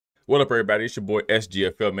What up, everybody? It's your boy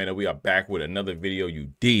SGFL, man, and we are back with another video.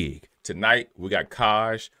 You dig? Tonight we got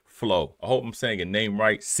Caj Flow. I hope I'm saying your name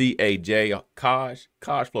right. C-A-J, Caj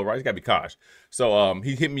Flow, right? It's gotta be Caj. So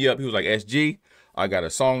he hit me up. He was like, SG, I got a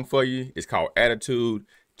song for you. It's called Attitude.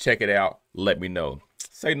 Check it out. Let me know.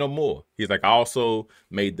 Say no more. He's like, I also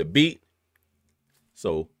made the beat,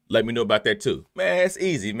 so let me know about that too. Man, it's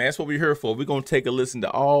easy, man. That's what we're here for. We're going to take a listen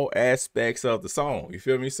to all aspects of the song. You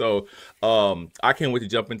feel me? So I can't wait to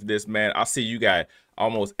jump into this, man. I see you got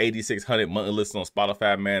almost 8,600 monthly listeners on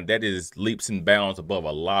Spotify, man. That is leaps and bounds above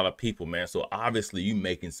a lot of people, man. So obviously you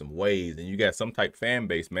making some waves and you got some type of fan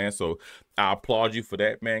base, man. So I applaud you for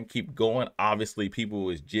that, man. Keep going. Obviously people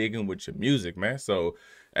is jigging with your music, man. So,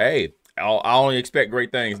 hey, I only expect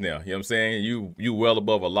great things now. You know what I'm saying? You well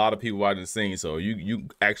above a lot of people I done seen. So you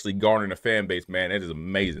actually garnering a fan base, man. That is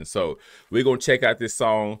amazing. So we're gonna check out this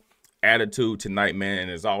song Attitude tonight, man.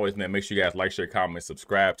 And as always, man, make sure you guys like, share, comment,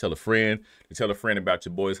 subscribe, tell a friend about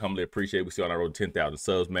your boys. Humbly appreciate. We see on our road to 10,000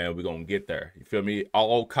 subs, man. We're gonna get there. You feel me?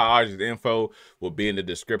 All Caj's info will be in the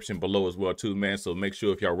description below as well too, man. So make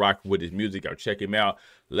sure if y'all rocking with his music, y'all check him out.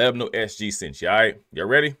 Let him know SG sent you. All right, y'all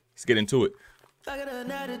ready? Let's get into it. I got an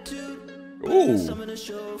attitude. Ooh. I wasn't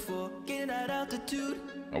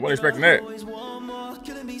expecting that.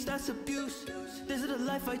 This is the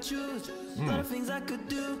life I choose. A lot of things I could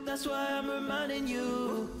do. That's why I'm reminding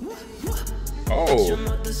you. Oh. You're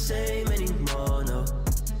not the same anymore, no.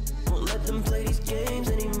 Won't let them play these games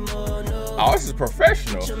anymore, no. Oh, this is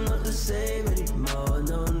professional. You're not the same anymore,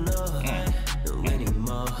 no, no. No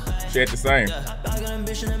anymore. She ain't the same. I got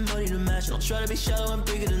ambition and money to match. Don't try to be shallow and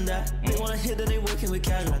bigger than that. They wanna hit that they working with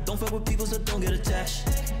casual. Don't fuck with people, so don't get attached.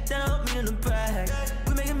 Then I don't mean to brag.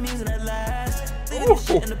 We making music that last. They did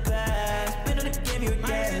shit in the past. Been in the game, you're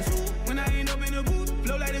gas. When I ain't up in the booth,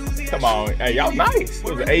 flow like the Uzi. Come on, hey, y'all nice. It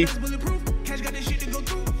was an ace. Cash got this shit to go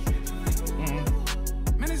through.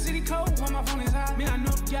 Man, the city cold when my phone is high. Me, I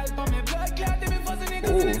know y'all bought me blood clot. They been fussing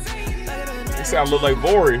niggas. It sound look like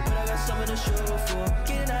Vori.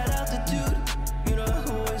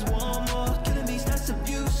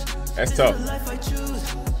 That's tough.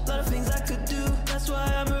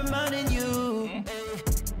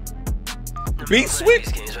 Beat switch.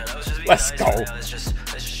 Let's go.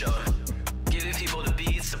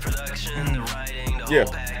 Yeah.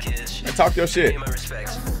 And talk your shit.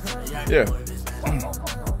 Yeah.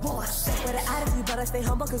 But I stay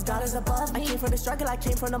humble cause God is above me. I came from the struggle, I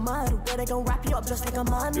came from the mud. Where they gon' wrap you up just like a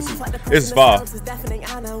mummy. This is far. Deafening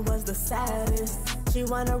Anna was the saddest. She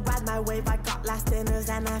wanna ride my wave, I got last dinners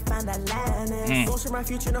and I found Atlantis. Bullshit my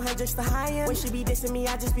future, no her just the high end. When she be dissing me,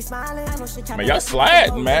 I just be smiling. I know she Man, y'all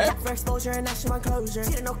sliding, man. For exposure and that's my closure. She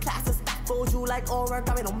didn't know classes that fold you like aura,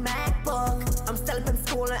 got me no MacBook. I'm still up in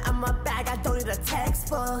school and I'm a bag, I don't need a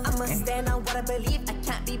textbook. I'ma stand on what I believe, I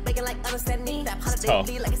can't be begging like understand me. That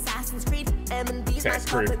holiday like Assassin's Creed. M&D's my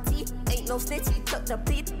property. Ain't no snitch, he took the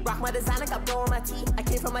beat. Rock my designer, got blow on my teeth. I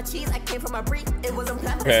came from my cheese, I came from my breed. It wasn't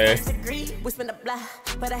plan, degree. We spend the blah,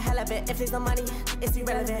 but the hell of it. If there's no money, it's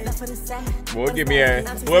irrelevant. Left for the set. Boy, give me a,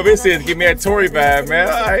 whoever this is, give me a Tory vibe, man.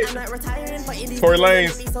 All right. I'm not retiring, but in Tory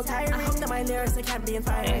Lanez. So tired. I hope that my lyrics are can't be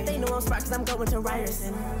inspired. They know I'm smart cause I'm going to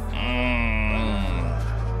Ryerson.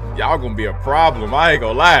 Y'all gonna be a problem. I ain't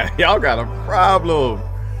gonna lie. Y'all got a problem.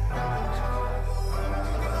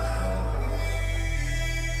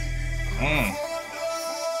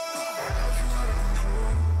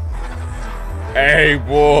 Hey,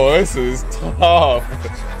 boy, this is tough.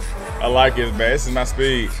 I like it, man. This is my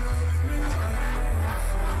speed.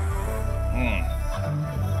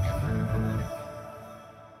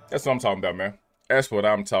 That's what I'm talking about, man. That's what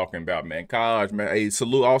I'm talking about, man. Caj, man. Hey,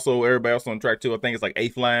 salute also everybody else on track too. I think it's like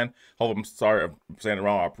 8th line. Hope I'm sorry if I'm saying it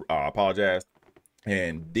wrong. I apologize.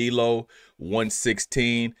 And D-Lo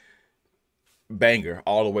 116. Banger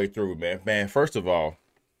all the way through, man. Man, first of all,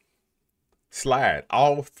 slide.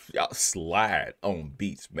 All y'all slide on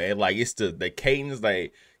beats, man. Like it's the cadence,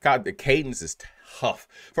 like God, the cadence is tough.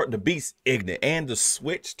 For the beats ignorant. And the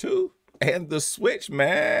switch too. And the switch,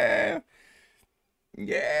 man.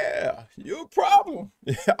 Yeah, you're a problem.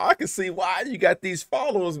 Yeah, I can see why you got these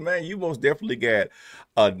followers, man. You most definitely got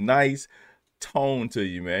a nice tone to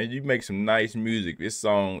you, man. You make some nice music. This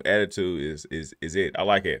song Attitude is it. I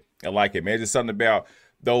like it. I like it, man. There's something about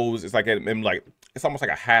those. It's like it's almost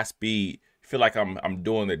like a high speed. Feel like I'm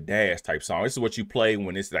doing the dash type song. This is what you play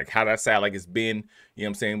when it's like how that sound like it's been. You know what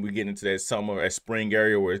I'm saying? We get into that summer, that spring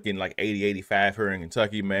area where it's getting like 80, 85 here in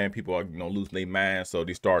Kentucky, man. People are losing their minds, so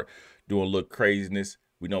they start doing a little craziness.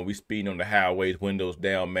 We know we speeding on the highways, windows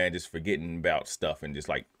down, man, just forgetting about stuff and just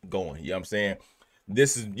like going. You know what I'm saying?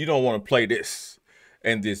 This is, you don't want to play this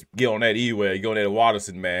and just get on that E-way, get on that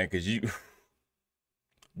Watterson, man, because you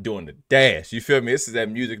doing the dash. You feel me? This is that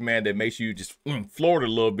music, man, that makes you just floor it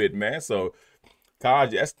a little bit, man. So,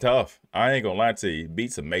 Caj, that's tough. I ain't gonna lie to you.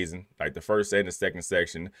 Beat's amazing. Like the first and the second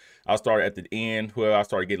section. I started at the end where I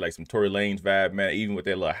started getting like some Tory Lanez vibe, man. Even with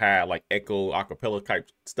that little high, like echo, acapella type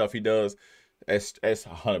stuff he does. That's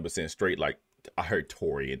 100% straight. Like I heard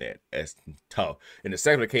Tory in that. That's tough. And the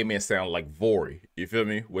second one came in sounded like Vory. You feel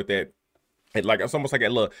me? With that, it's almost like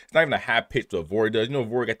that little. It's not even a high pitch that Vory does. You know,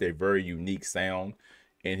 Vory got that very unique sound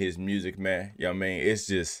in his music, man. You know what I mean? It's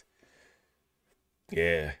just,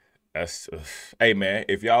 yeah. That's hey, man.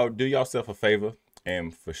 If y'all do yourself a favor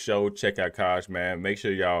and for sure check out Caj, man. Make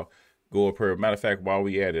sure y'all go up here. Matter of fact, while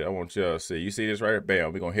we at it, I want y'all to see. You see this right here?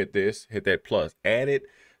 Bam. We're gonna hit this. Hit that plus. Add it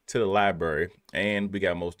to the library, and we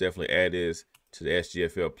got most definitely add this to the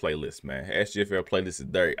SGFL playlist, man. SGFL playlist is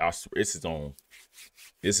there. This is on.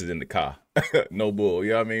 This is in the car. No bull.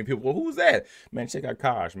 You know what I mean? People, well, who's that? Man, check out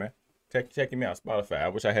Caj, man. Check him out, Spotify. I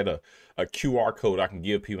wish I had a QR code I can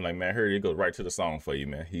give people. Like, man, here it goes right to the song for you,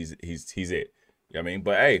 man. He's it. You know what I mean?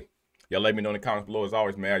 But hey, y'all let me know in the comments below as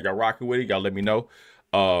always, man. Y'all rocking with it? Y'all let me know.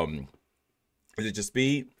 Is it just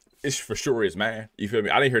speed? It for sure is, man. You feel me?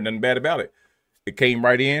 I didn't hear nothing bad about it. It came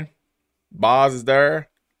right in. Bars is there.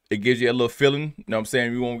 It gives you a little feeling. You know what I'm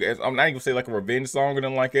saying? I'm not even gonna say like a revenge song or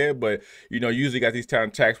nothing like that, but you know, usually got these kind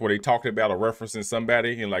of tracks where they talking about or referencing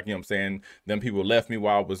somebody, and like, you know what I'm saying, them people left me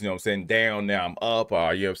while I was, you know what I'm saying, down, now I'm up,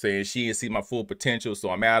 or you know what I'm saying, she didn't see my full potential, so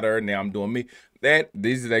I'm out of her, now I'm doing me.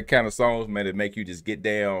 These are that kind of songs, man, that make you just get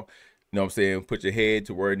down. You know what I'm saying? Put your head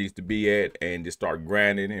to where it needs to be at and just start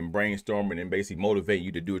grinding and brainstorming and basically motivate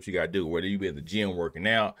you to do what you got to do. Whether you be at the gym working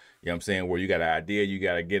out, you know what I'm saying, where you got an idea, you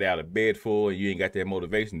got to get out of bed full and you ain't got that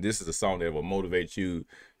motivation. This is a song that will motivate you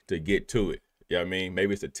to get to it. You know what I mean?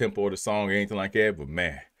 Maybe it's the tempo of the song or anything like that, but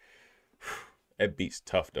man, that beat's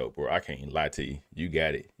tough though, bro. I can't lie to you. You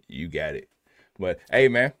got it. You got it. But hey,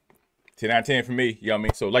 man. 10 out of 10 for me, you know what I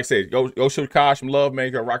mean? So like I said, go show Caj some love,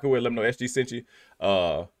 man. Go rock it with, let them know SG sent you.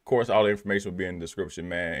 Of course, all the information will be in the description,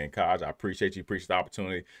 man. And Caj, I appreciate you. Appreciate the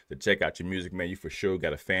opportunity to check out your music, man. You for sure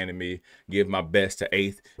got a fan of me. Give my best to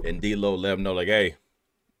 8th and D-Lo. Let them know, like, hey,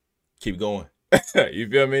 keep going. You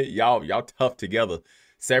feel me? Y'all tough together.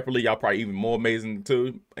 Separately, y'all probably even more amazing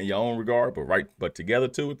too in your own regard, but together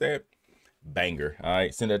too with that, banger. All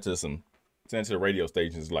right, send it to the radio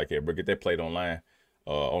stations like that, but get that played online.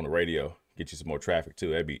 On the radio, get you some more traffic too.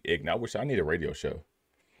 That'd be ignorant. I wish I need a radio show.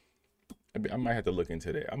 I might have to look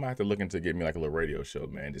into that. I might have to look into get me like a little radio show,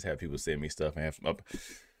 man. Just have people send me stuff and have some up.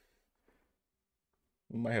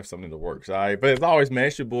 We might have something in the works. All right, but as always, man,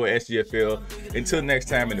 it's your boy SGFL. Until next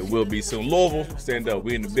time, and it will be soon. Louisville, stand up.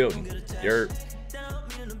 We in the building. Yerp.